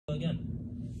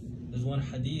There's one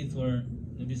hadith where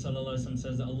Nabi sallallahu alaihi wasallam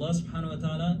says that Allah subhanahu wa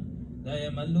ta'ala la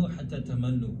yamallu hatta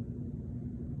tamallu.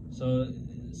 So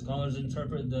scholars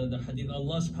interpret the hadith,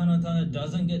 Allah subhanahu wa ta'ala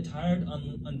doesn't get tired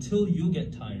until you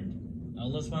get tired.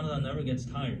 Allah subhanahu wa ta'ala never gets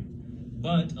tired.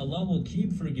 But Allah will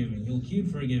keep forgiving. He'll keep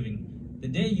forgiving. The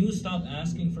day you stop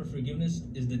asking for forgiveness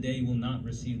is the day you will not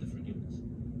receive the forgiveness.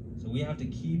 So we have to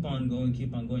keep on going,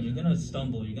 keep on going. You're going to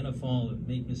stumble, you're going to fall,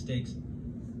 make mistakes,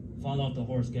 fall off the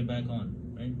horse, get back on,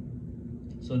 right?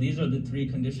 So these are the three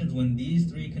conditions. When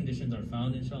these three conditions are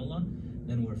found, inshallah,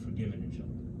 then we're forgiven, inshallah.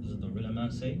 This is the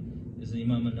ulama say. This is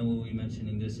Imam al-Nawawi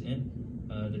mentioning this in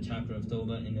the chapter of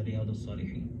Tawbah in Riyadh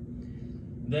al-Salihin.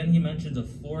 Then he mentions a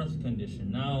fourth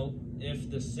condition. Now,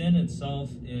 if the sin itself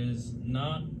is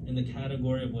not in the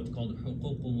category of what's called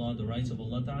Huquq Allah, the rights of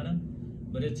Allah Ta'ala,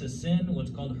 but it's a sin, what's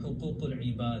called Huquq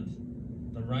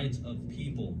Ibaad, the rights of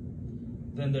people,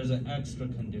 then there's an extra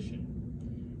condition.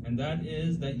 And that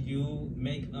is that you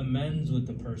make amends with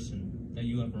the person that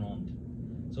you have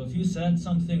wronged. So if you said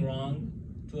something wrong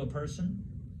to a person,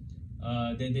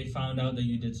 they found out that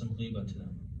you did some ghibah to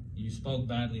them. You spoke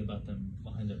badly about them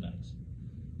behind their backs.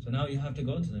 So now you have to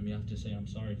go to them. You have to say, I'm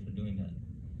sorry for doing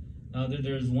that. Now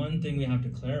there's one thing we have to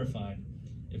clarify.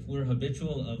 If we're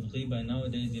habitual of ghibah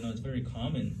nowadays, it's very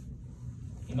common.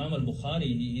 Imam al-Bukhari,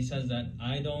 he says that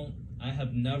I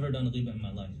have never done ghibah in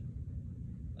my life.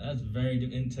 That's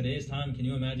in today's time, can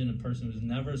you imagine a person who's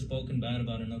never spoken bad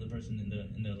about another person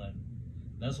in their life?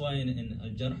 That's why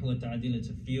in Jarh wa Ta'dil, it's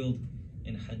a field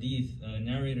in hadith,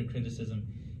 narrator criticism,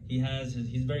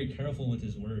 he's very careful with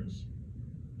his words,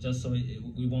 just so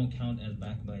we won't count as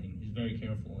backbiting. He's very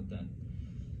careful with that.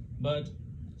 But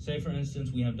say for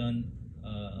instance we have done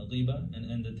a ghibah,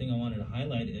 and the thing I wanted to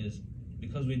highlight is,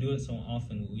 because we do it so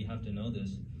often, we have to know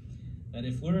this, that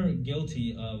if we're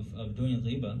guilty of doing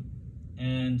ghibah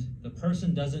and the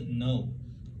person doesn't know,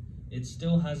 it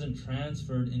still hasn't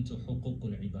transferred into Huquq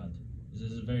al-Ibaad.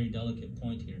 This is a very delicate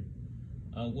point here.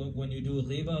 When you do a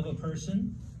ghibah of a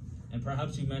person, and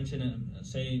perhaps you mention it,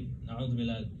 say, A'udhu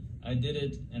Billah, I did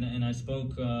it and I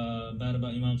spoke bad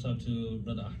about Imam Sahib to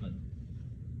Brother Ahmed.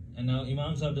 And now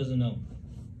Imam Sahib doesn't know.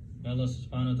 May Allah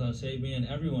subhanahu wa ta'ala save me and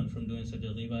everyone from doing such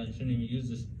a ghibah. I shouldn't even use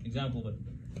this example, but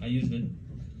I used it.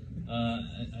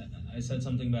 I said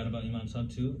something bad about Imam Sahib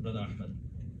to Brother Ahmed.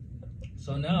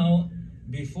 So now,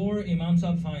 before Imam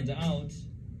Sahib finds out,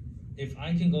 if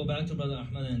I can go back to Brother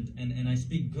Ahmed and I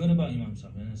speak good about Imam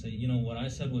Sahib, and I say, what I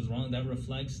said was wrong, that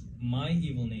reflects my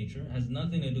evil nature, has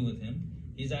nothing to do with him,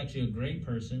 he's actually a great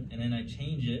person, and then I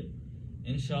change it,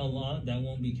 inshallah, that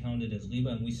won't be counted as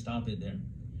ghibah, and we stop it there.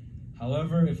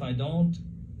 However, if I don't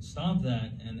stop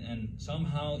that, and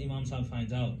somehow Imam Sahib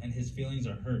finds out, and his feelings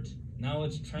are hurt, now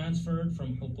it's transferred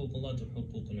from Huquq Allah to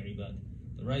Huquq al-Ibaad,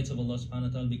 the rights of Allah subhanahu wa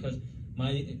ta'ala, because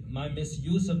my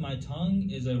misuse of my tongue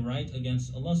is a right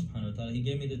against Allah subhanahu wa ta'ala. He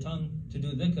gave me the tongue to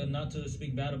do dhikr, not to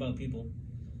speak bad about people.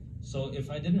 So if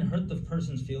I didn't hurt the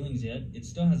person's feelings yet, it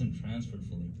still hasn't transferred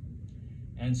fully.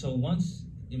 And so once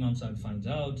Imam Sahib finds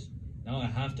out, now I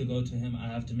have to go to him, I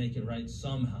have to make it right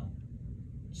somehow,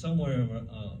 somewhere or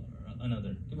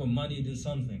another. Give him money, do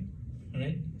something,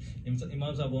 right?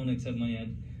 Imam Sahib won't accept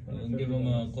money, I'll give him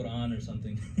a Quran or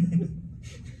something.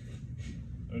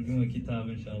 Or give him a kitab,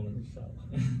 inshallah.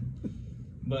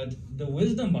 But the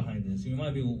wisdom behind this, you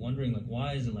might be wondering,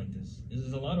 why is it like this?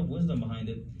 There's a lot of wisdom behind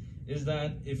it. Is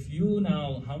that if you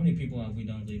now, how many people have we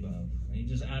done ghibah of? And you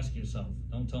just ask yourself,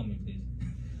 don't tell me, please.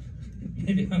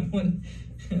 Maybe I'm one.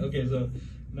 Okay, so,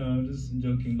 no, I'm just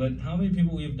joking. But how many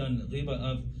people we've done ghibah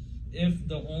of? If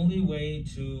the only way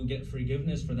to get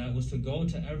forgiveness for that was to go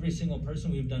to every single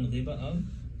person we've done ghibah of,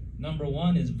 number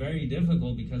one, it's very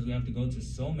difficult because we have to go to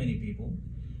so many people.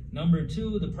 Number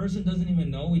two, the person doesn't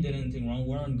even know we did anything wrong.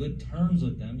 We're on good terms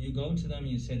with them. You go to them and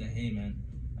you say that, hey man,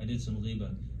 I did some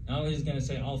ghibah. Now he's going to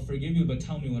say, I'll forgive you, but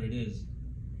tell me what it is.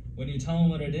 When you tell him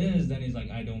what it is, then he's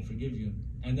like, I don't forgive you.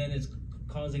 And then it's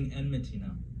causing enmity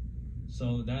now.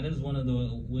 So that is one of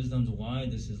the wisdoms why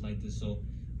this is like this. So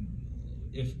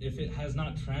if it has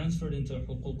not transferred into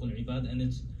Huquq al-Ibaad, and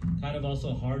it's kind of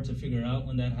also hard to figure out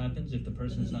when that happens if the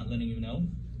person is not letting you know.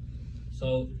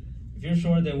 So if you're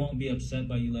sure they won't be upset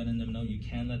by you letting them know, you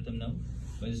can let them know.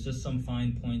 But it's just some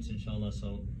fine points, inshallah,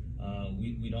 so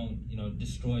we don't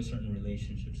destroy certain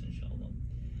relationships, inshallah.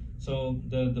 So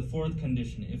the fourth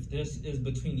condition, if this is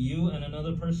between you and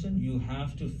another person, you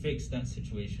have to fix that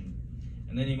situation.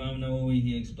 And then Imam Nawawi,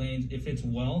 he explains, if it's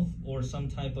wealth or some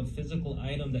type of physical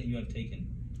item that you have taken,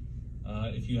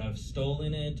 if you have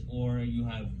stolen it or you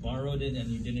have borrowed it and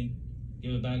you didn't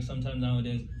give it back. Sometimes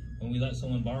nowadays, when we let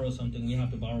someone borrow something, we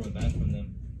have to borrow it back from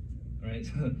them, right?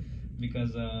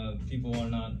 because people are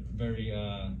not very,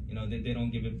 they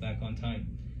don't give it back on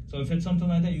time. So if it's something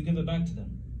like that, you give it back to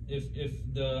them.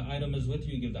 If the item is with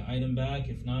you, you give the item back.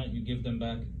 If not, you give them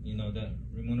back, the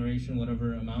remuneration,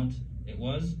 whatever amount it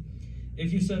was.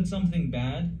 If you said something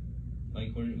bad,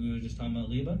 like we were just talking about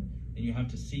ghiba, then you have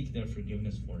to seek their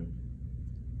forgiveness for it.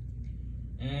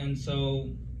 And so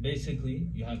basically,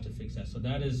 you have to fix that. So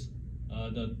that is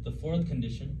the fourth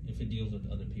condition if it deals with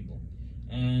other people.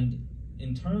 And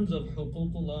in terms of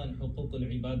Huquq Allah and Huquq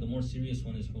al-Ibad, the more serious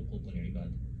one is Huquq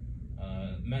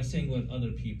al-Ibad, messing with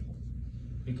other people.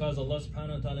 Because Allah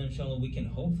subhanahu wa ta'ala, inshallah, we can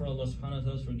hope for Allah subhanahu wa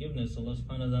ta'ala's forgiveness. Allah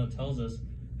subhanahu wa ta'ala tells us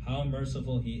how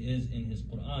merciful He is in His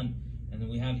Quran, and then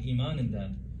we have iman in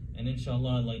that. And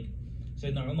inshallah, like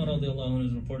Sayyidina Umar radiallahu anhu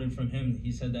is reported from him,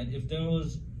 he said that if there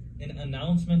was an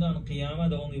announcement on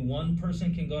Qiyamah that only one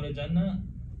person can go to Jannah,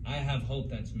 I have hope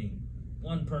that's me.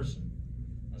 One person.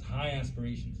 That's high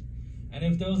aspirations. And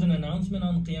if there was an announcement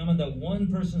on Qiyamah that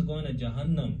one person is going to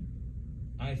Jahannam,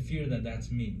 I fear that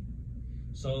that's me.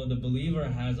 So the believer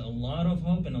has a lot of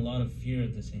hope and a lot of fear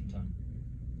at the same time.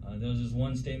 There was this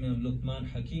one statement of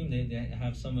Luqman Hakim. They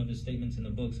have some of his statements in the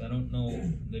books. I don't know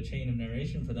the chain of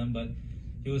narration for them, but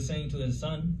he was saying to his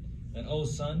son that, oh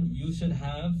son, you should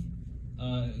have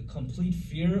complete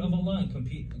fear of Allah and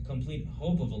complete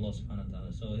hope of Allah subhanahu wa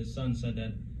ta'ala. So his son said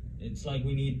that it's like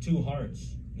we need two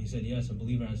hearts. And he said, yes, a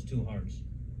believer has two hearts.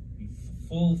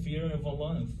 Full fear of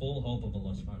Allah and full hope of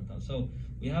Allah subhanahu wa ta'ala. So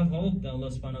we have hope that Allah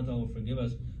subhanahu wa ta'ala will forgive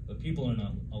us, but people are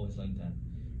not always like that.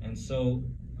 And so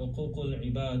Huquq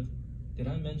al-Ibad, did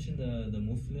I mention the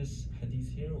Muflis hadith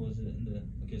here? Or was it in the...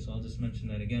 Okay, so I'll just mention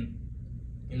that again.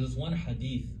 There's this one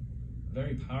hadith,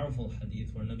 very powerful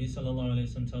hadith, where Nabi sallallahu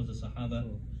alayhi wa sallam tells the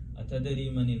Sahaba,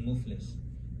 Atadari manil muflis.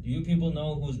 Do you people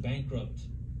know who's bankrupt?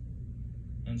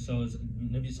 And so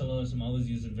Nabi sallallahu alayhi wa sallam always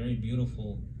uses very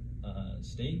beautiful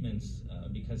statements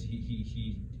because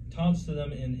he talks to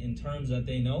them in terms that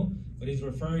they know, but he's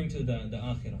referring to the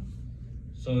akhirah.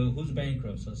 So who's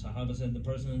bankrupt? So Sahaba said the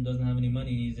person who doesn't have any money,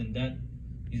 he's in debt,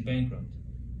 he's bankrupt.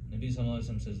 Nabi sallallahu alayhi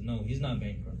wa sallam says, no, he's not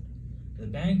bankrupt. The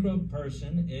bankrupt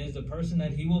person is the person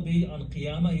that he will be on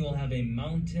Qiyamah, he will have a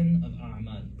mountain of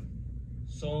a'mal.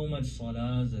 So much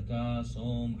salah, zakah,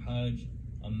 som, hajj,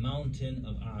 a mountain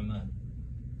of a'mal.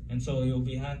 And so he'll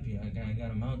be happy, I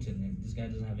got a mountain. This guy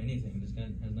doesn't have anything, this guy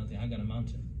has nothing, I got a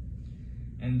mountain.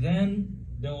 And then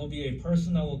there will be a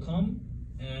person that will come,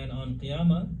 and on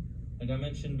Qiyamah, like I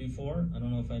mentioned before, I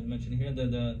don't know if I mentioned here,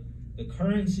 that the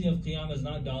currency of Qiyamah is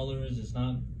not dollars, it's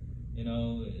not,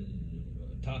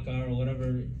 taka or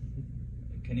whatever,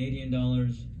 Canadian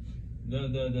dollars.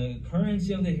 The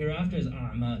currency of the hereafter is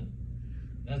a'mal.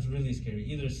 That's really scary,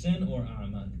 either sin or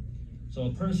a'mal. So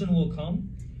a person will come,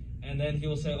 and then he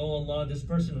will say, oh Allah, this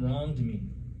person wronged me.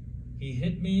 He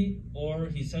hit me, or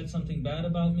he said something bad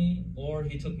about me, or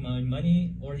he took my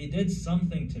money, or he did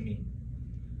something to me.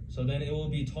 So then it will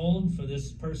be told for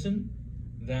this person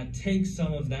that take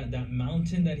some of that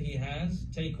mountain that he has,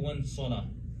 take one salah.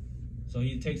 So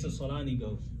he takes a salah and he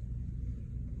goes.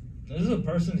 This is a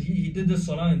person, he did this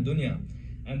salah in dunya.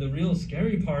 And the real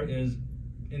scary part is,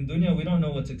 in dunya we don't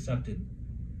know what's accepted.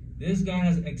 This guy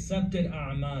has accepted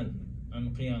a'mal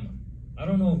on Qiyamah. I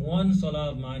don't know if one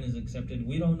salah of mine is accepted,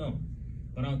 we don't know.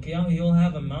 But on Qiyamah he'll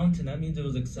have a mountain, that means it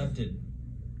was accepted.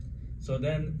 So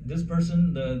then this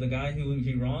person, the guy who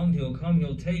he wronged, he'll come,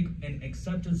 he'll take an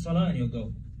accepted salah and he'll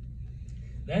go.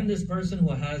 Then this person who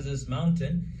has this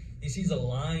mountain, he sees a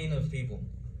line of people.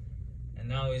 And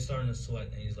now he's starting to sweat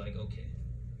and he's like, okay,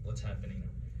 what's happening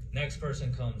now? Next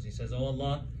person comes, he says, oh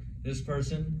Allah, this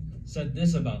person said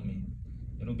this about me.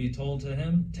 It'll be told to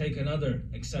him, take another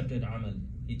accepted amal.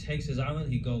 He takes his amal,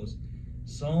 he goes.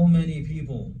 So many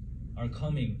people are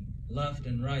coming left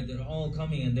and right, they're all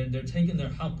coming and they're taking their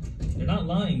haqq. They're not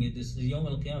lying, this is Yawm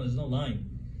al-Qiyamah, there's no lying.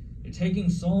 They're taking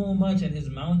so much and his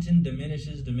mountain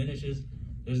diminishes,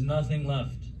 there's nothing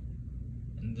left.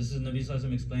 And this is Nabi Sallallahu Alaihi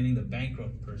Wasallam explaining the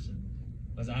bankrupt person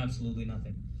has absolutely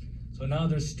nothing. So now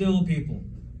there's still people,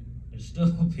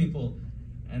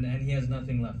 and he has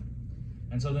nothing left.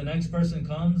 And so the next person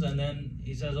comes and then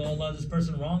he says, oh Allah, this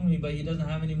person wronged me, but he doesn't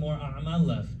have any more a'mal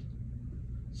left.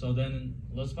 So then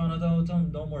Allah subhanahu wa ta'ala will tell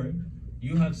him, don't worry,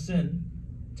 you have sin,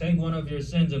 take one of your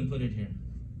sins and put it here.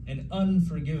 An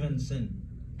unforgiven sin.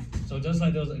 So just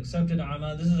like those accepted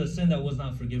a'mal, this is a sin that was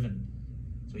not forgiven.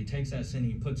 So he takes that sin,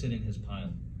 he puts it in his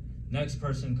pile. Next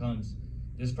person comes,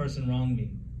 this person wronged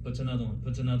me, puts another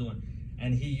one.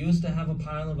 And he used to have a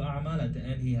pile of a'mal, at the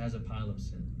end he has a pile of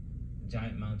sin. A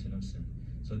giant mountain of sin.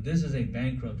 So this is a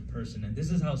bankrupt person, and this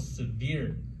is how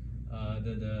severe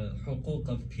the huquq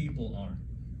of people are.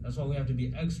 That's why we have to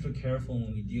be extra careful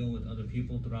when we deal with other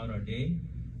people throughout our day.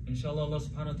 Inshallah, Allah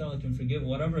subhanahu wa ta'ala can forgive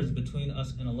whatever is between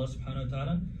us and Allah subhanahu wa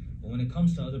ta'ala. But when it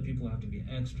comes to other people, we have to be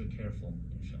extra careful,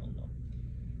 inshallah.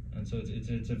 And so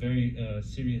it's a very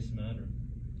serious matter.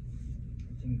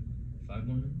 I think 5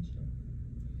 more minutes.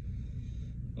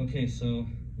 Okay, so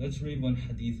let's read one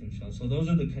hadith, inshallah. So those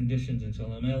are the conditions,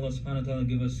 inshallah. May Allah subhanahu wa ta'ala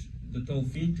give us the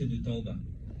tawfiq to do tawbah.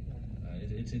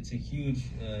 It's a huge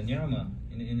ni'mah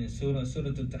in Surah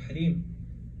Al-Tahrim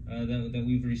that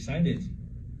we've recited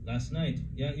last night.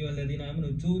 Ya ayyuhalladhina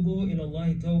amanu tubu ila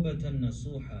Allahi tawbatan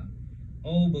nasuha.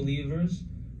 O believers,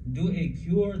 do a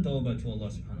pure tawbah to Allah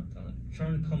subhanahu wa ta'ala.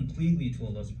 Turn completely to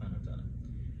Allah subhanahu wa ta'ala.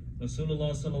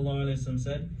 Rasulullah sallallahu alayhi wa sallam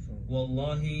said,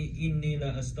 Wallahi inni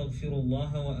la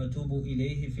astaghfirullah wa atubu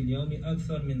ilayhi fil yawmi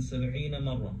akthar min 70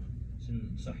 marra. It's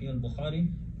in Sahih al-Bukhari,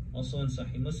 also in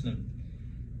Sahih Muslim.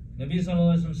 Nabi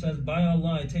sallallahu alayhi wa sallam says, by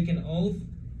Allah, I take an oath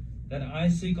that I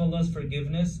seek Allah's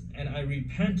forgiveness and I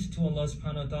repent to Allah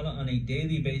subhanahu wa ta'ala on a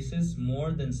daily basis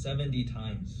more than 70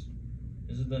 times.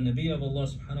 This is the Nabi of Allah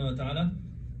subhanahu wa ta'ala.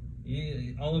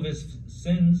 All of his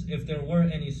sins, if there were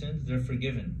any sins, they're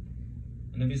forgiven.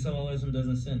 And Nabi sallallahu alayhi wa sallam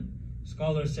doesn't sin.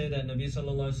 Scholars say that Nabi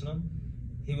sallallahu alayhi wa sallam,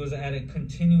 he was at a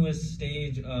continuous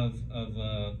stage of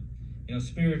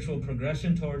spiritual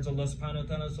progression towards Allah subhanahu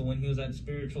wa ta'ala. So when he was at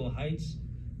spiritual heights,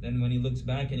 then when he looks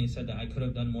back and he said that I could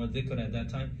have done more dhikr at that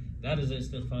time, that is the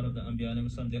istighfar of the Anbiya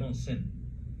alayhi salam. They don't sin.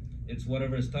 It's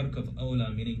whatever is tark of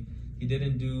awla, meaning he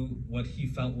didn't do what he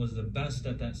felt was the best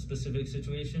at that specific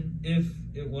situation. If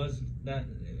it was that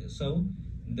so,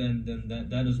 then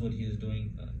that is what he is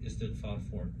doing istighfar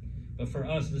for. But for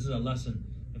us, this is a lesson.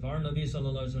 If our Nabi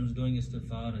sallallahu alaihi wasallam is doing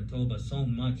istighfar and tawbah so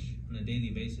much on a daily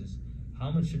basis,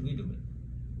 how much should we do it?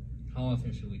 How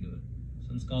often should we do it?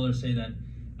 Some scholars say that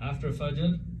after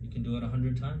Fajr, you can do it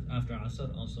 100 times. After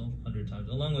Asr, also 100 times.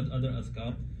 Along with other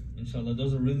adhkar, inshallah,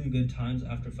 those are really good times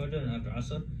after Fajr and after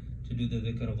Asr to do the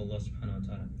dhikr of Allah subhanahu wa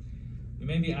ta'ala. You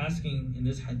may be asking, in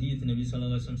this hadith, the Nabi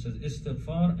sallallahu alaihi wasallam says,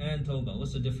 istighfar and tawbah.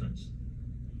 What's the difference?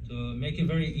 To make it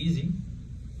very easy,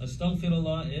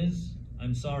 astaghfirullah is,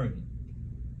 I'm sorry.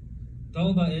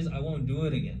 Tawbah is, I won't do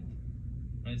it again.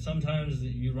 Right? Sometimes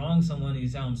you wrong someone and you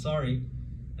say, I'm sorry,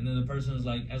 and then the person is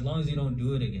like, as long as you don't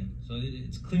do it again. So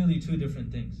it's clearly two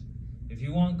different things. If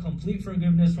you want complete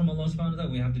forgiveness from Allah subhanahu wa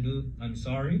ta'ala, we have to do, I'm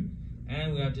sorry,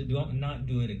 and we have to not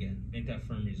do it again. Make that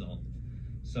firm resolve.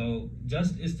 So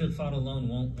just istighfar alone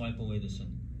won't wipe away the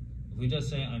sin. If we just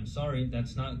say, I'm sorry,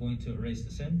 that's not going to erase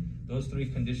the sin. Those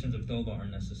 3 conditions of tawbah are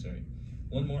necessary.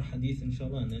 One more hadith,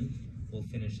 inshallah, and then we'll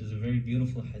finish. There's a very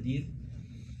beautiful hadith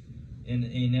in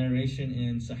a narration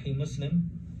in Sahih Muslim.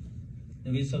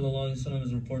 Nabi sallallahu alayhi wa sallam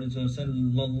is reported to have said,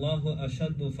 Lallahu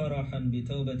ashaddu farahan bi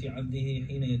tawbati abdihi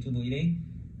hina yatubu ilayh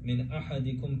min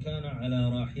ahadikum kana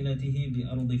ala rahilatihi bi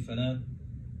ardi falat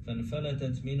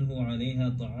fanfalatat minhu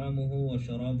alayha ta'amuhu wa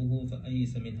sharabuhu fa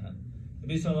ayisa minha.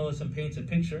 Nabi sallallahu alayhi wa sallam paints a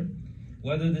picture.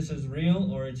 Whether this is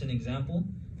real or it's an example,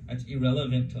 that's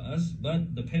irrelevant to us,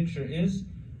 but the picture is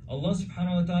Allah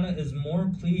subhanahu wa ta'ala is more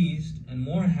pleased and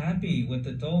more happy with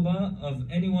the tawbah of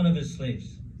any one of his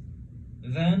slaves.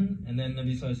 And then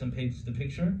Nabi sallallahu alayhi wa sallam paints the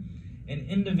picture. An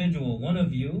individual, one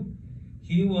of you,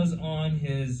 he was on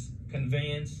his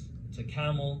conveyance, it's a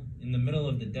camel, in the middle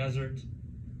of the desert.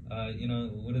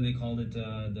 What do they call it?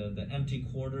 The empty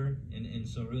quarter in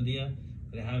Saudi.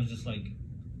 They have just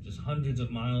hundreds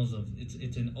of miles of,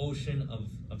 it's an ocean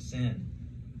of sand.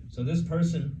 So this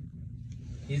person,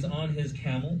 he's on his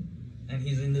camel and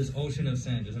he's in this ocean of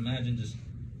sand. Just imagine, just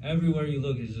everywhere you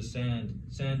look is just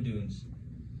sand dunes.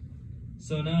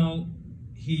 So now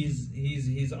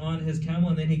he's on his camel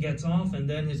and then he gets off and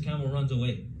then his camel runs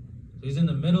away. So he's in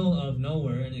the middle of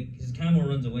nowhere and his camel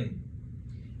runs away.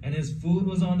 And his food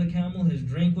was on the camel, his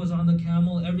drink was on the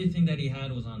camel, everything that he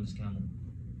had was on this camel.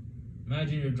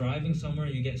 Imagine you're driving somewhere,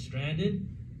 you get stranded,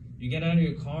 you get out of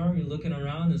your car, you're looking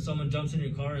around, and someone jumps in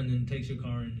your car and then takes your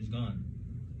car and is gone.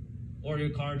 Or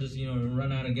your car just,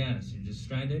 run out of gas. You're just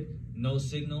stranded, no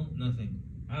signal, nothing.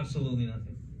 Absolutely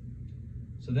nothing.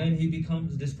 So then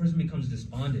this person becomes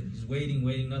despondent. He's waiting,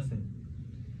 nothing.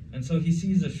 And so he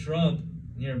sees a shrub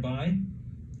nearby,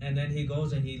 and then he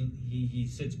goes and he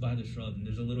sits by the shrub, and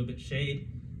there's a little bit shade,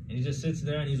 and he just sits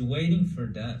there and he's waiting for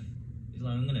death. He's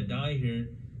like, I'm gonna die here.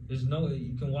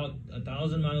 You can walk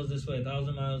 1,000 miles this way,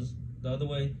 1,000 miles the other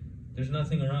way. There's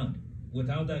nothing around.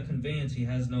 Without that conveyance, he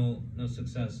has no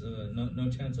success, no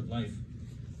chance of life.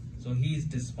 So he's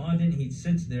despondent. He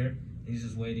sits there. And he's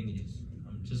just waiting.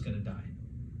 I'm just gonna die.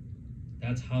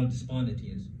 That's how despondent he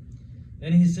is.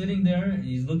 Then he's sitting there and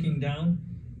he's looking down.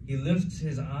 He lifts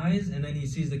his eyes and then he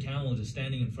sees the camel just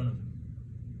standing in front of him.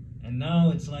 And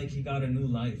now it's like he got a new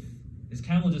life. His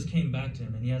camel just came back to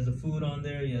him, and he has the food on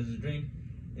there, he has the drink,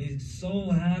 and he's so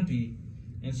happy.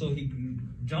 And so he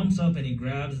jumps up and he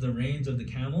grabs the reins of the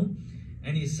camel,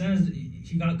 and he says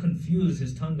he got confused,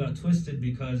 his tongue got twisted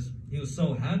because he was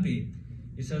so happy.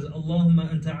 He says, Allahumma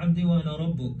anta abdi wa ana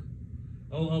rabbuk.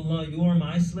 Oh Allah, you are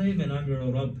my slave and I'm your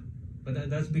Rabb. But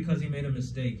that's because he made a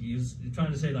mistake. He was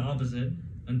trying to say the opposite,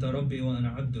 anta rabbi wa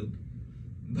ana abduk.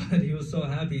 But he was so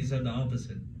happy he said the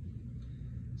opposite.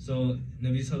 So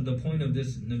the point of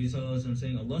this, Nabi Sallallahu Alaihi Wasallam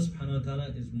saying, Allah subhanahu wa ta'ala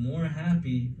is more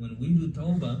happy when we do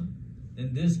tawbah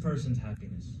than this person's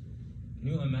happiness. Can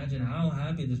you imagine how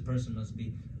happy this person must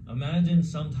be? Imagine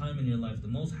sometime in your life, the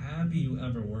most happy you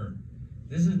ever were.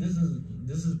 This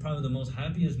is probably the most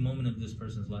happiest moment of this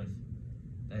person's life.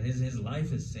 That his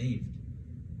life is saved.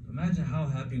 Imagine how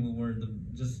happy we were.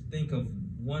 Just think of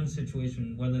one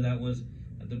situation, whether that was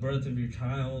at the birth of your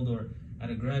child or at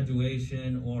a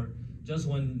graduation or just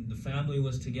when the family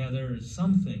was together or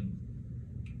something.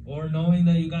 Or knowing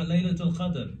that you got Laylatul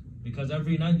Qadr because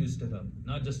every night you stood up,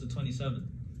 not just the 27th.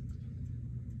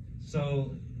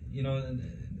 So,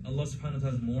 Allah subhanahu wa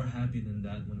ta'ala is more happy than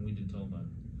that when we do tawbah.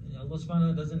 Allah subhanahu wa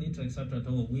ta'ala doesn't need to accept our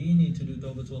tawbah. We need to do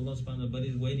tawbah to Allah subhanahu wa ta'ala, but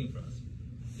He's waiting for us.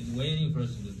 He's waiting for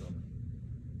us to do tawbah.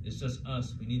 It's just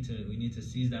us. We need to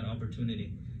seize that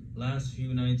opportunity. Last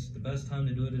few nights, the best time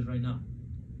to do it is right now.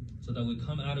 So that we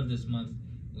come out of this month,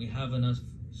 we have enough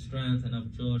strength, enough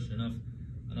josh, enough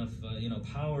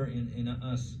power in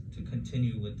us to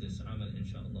continue with this amal,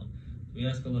 inshallah. We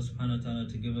ask Allah subhanahu wa ta'ala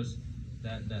to give us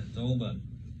that tawbah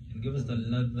and give us the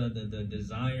ladha, the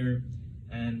desire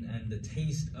and the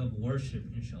taste of worship,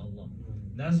 inshallah.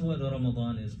 That's what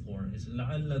Ramadan is for. It's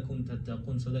لَعَلَّكُمْ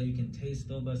تَتَّقُونَ, so that you can taste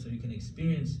tawbah, so you can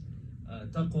experience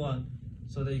taqwa,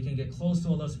 so that you can get close to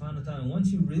Allah subhanahu wa ta'ala. And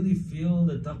once you really feel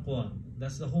the taqwa,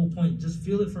 that's the whole point. Just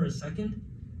feel it for a second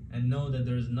and know that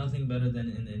there's nothing better than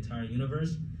in the entire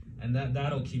universe, and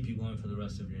that'll keep you going for the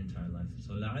rest of your entire life.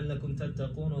 So لَعَلَّكُمْ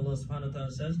تَتَّقُونَ, Allah subhanahu wa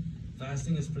ta'ala says,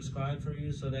 fasting is prescribed for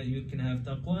you so that you can have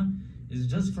taqwa. Is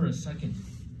just for a second.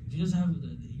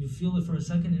 If you feel it for a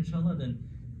second, inshallah, then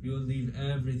you will leave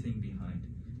everything behind.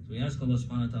 So we ask Allah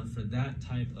subhanahu wa ta'ala for that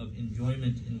type of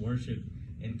enjoyment in worship,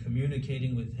 in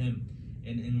communicating with Him,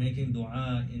 in making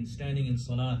dua, in standing in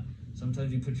salah.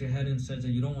 Sometimes you put your head in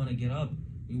sajda, you don't want to get up.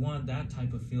 We want that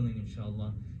type of feeling,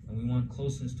 inshallah, and we want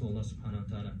closeness to Allah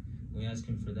subhanahu wa ta'ala. We ask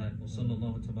Him for that. وصلى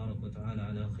الله تبارك وتعالى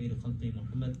على خير خلقه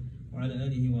محمد وعلى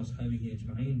آله وأصحابه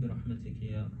أجمعين برحمتك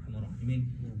يا أرحم الراحمين.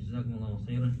 جزاكم الله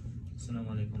خيرا. السلام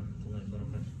عليكم ورحمة الله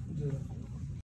وبركاته.